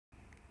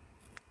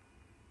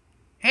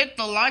hit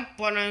the like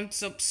button and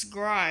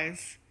subscribe.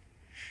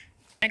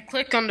 And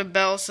click on the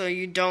bell so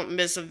you don't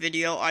miss a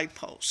video I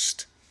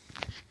post.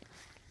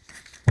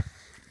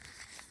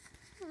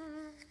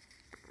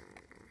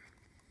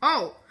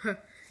 Oh,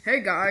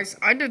 hey guys,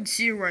 I did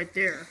see you right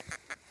there.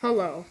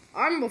 Hello,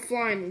 I'm a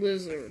flying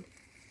lizard.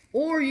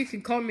 Or you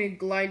can call me a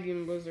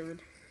gliding lizard.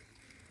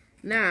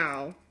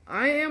 Now,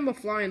 I am a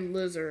flying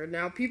lizard.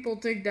 Now, people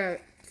think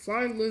that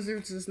flying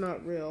lizards is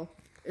not real.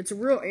 It's a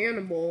real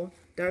animal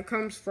that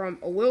comes from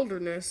a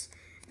wilderness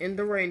in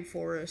the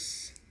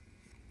rainforest.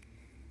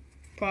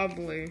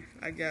 Probably,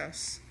 I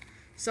guess.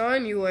 So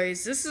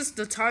anyways, this is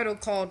the title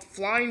called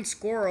Flying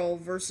Squirrel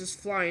versus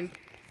Flying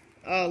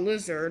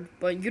Lizard.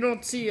 But you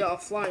don't see a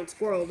flying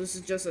squirrel. This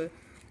is just a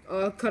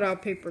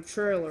cutout paper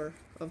trailer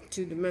of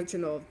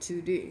two-dimensional of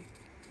 2D.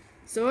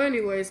 So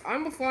anyways,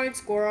 I'm a flying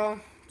squirrel,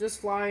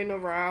 just flying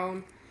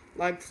around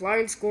like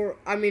flying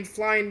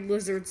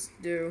lizards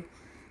do.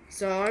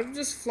 So I'm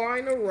just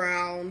flying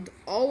around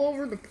all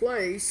over the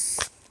place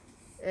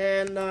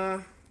and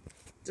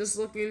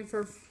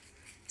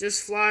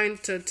just flying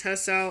to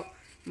test out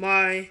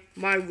my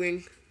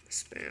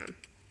wingspan.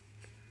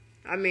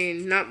 I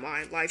mean, not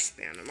my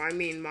lifespan. I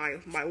mean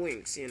my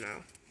wings, you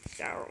know,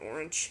 that are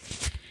orange.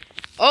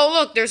 Oh,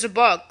 look, there's a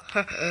bug.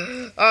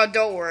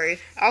 Don't worry.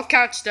 I'll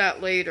catch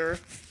that later.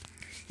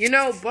 You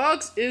know,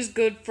 bugs is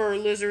good for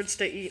lizards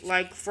to eat,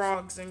 like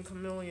frogs and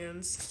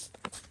chameleons.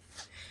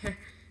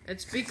 And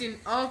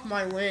speaking of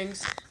my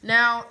wings,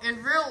 now,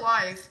 in real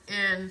life,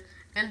 in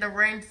the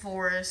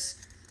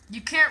rainforest,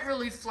 you can't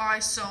really fly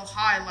so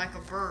high like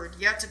a bird.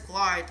 You have to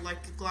glide, like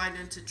you glide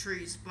into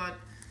trees. But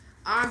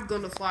I'm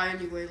gonna fly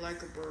anyway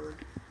like a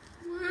bird.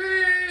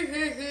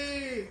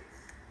 Whee!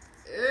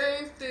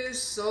 Ain't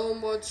this so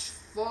much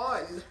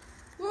fun?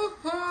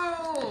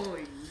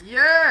 Woohoo!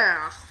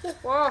 Yeah!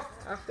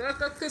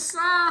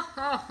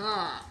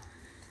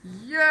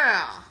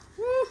 Yeah!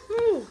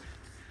 Woohoo!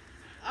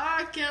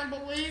 I can't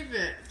believe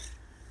it.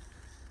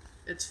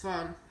 It's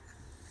fun.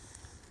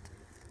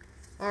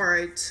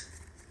 Alright.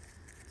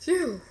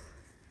 Phew.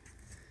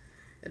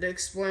 It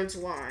explains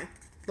why.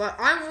 But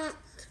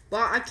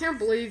I can't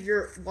believe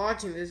you're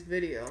watching this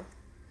video.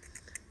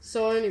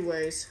 So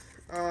anyways,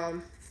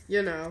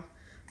 you know.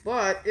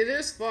 But it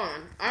is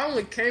fun. I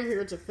only came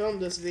here to film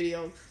this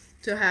video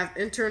to have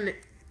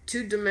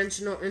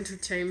two-dimensional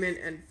entertainment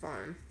and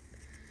fun.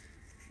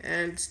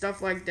 And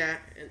stuff like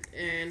that.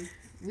 And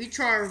we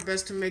try our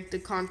best to make the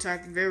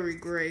contact very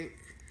great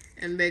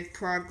and make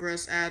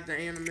progress at the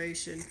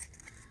animation.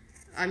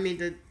 I mean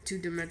the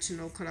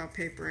two-dimensional cutout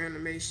paper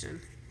animation.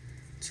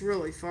 It's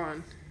really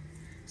fun.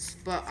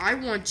 But I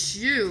want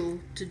you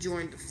to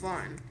join the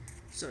fun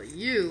so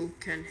you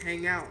can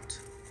hang out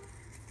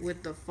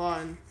with the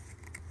fun.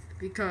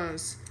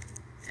 Because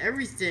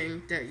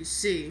everything that you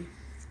see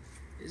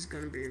is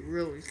going to be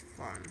really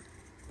fun.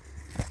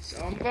 So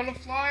I'm going to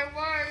fly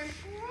away.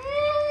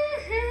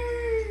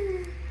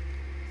 Woo-hoo!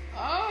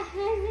 Oh,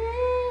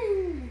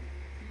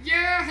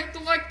 yeah, hit the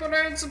like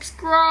button and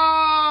subscribe.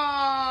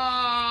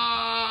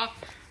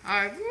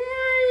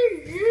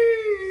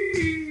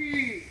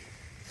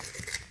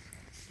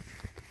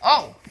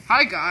 Oh,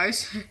 hi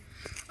guys.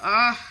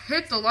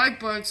 Hit the like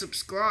button and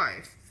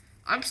subscribe.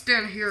 I'm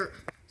standing here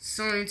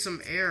sowing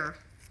some air.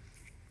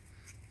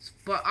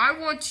 But I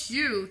want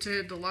you to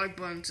hit the like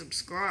button and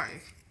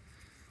subscribe.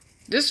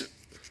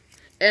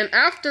 And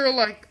after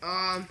like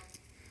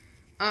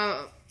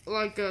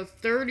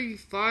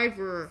 35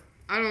 or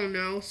I don't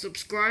know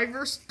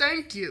subscribers,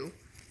 thank you.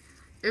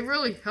 It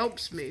really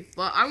helps me.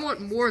 But I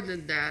want more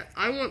than that.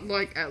 I want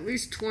like at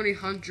least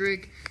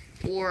 2,000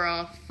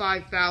 or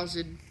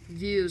 5,000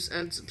 views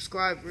and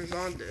subscribers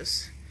on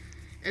this.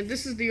 And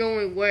this is the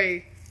only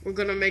way we're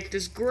gonna make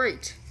this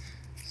great.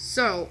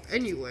 So,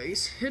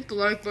 anyways, hit the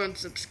like button,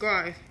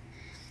 subscribe.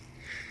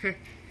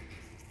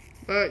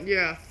 But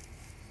yeah,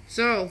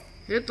 so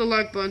hit the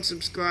like button,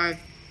 subscribe,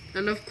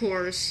 and of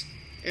course,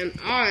 and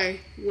I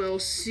will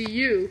see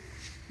you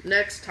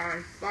next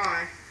time.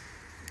 Bye.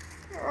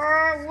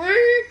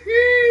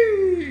 Wee-hee!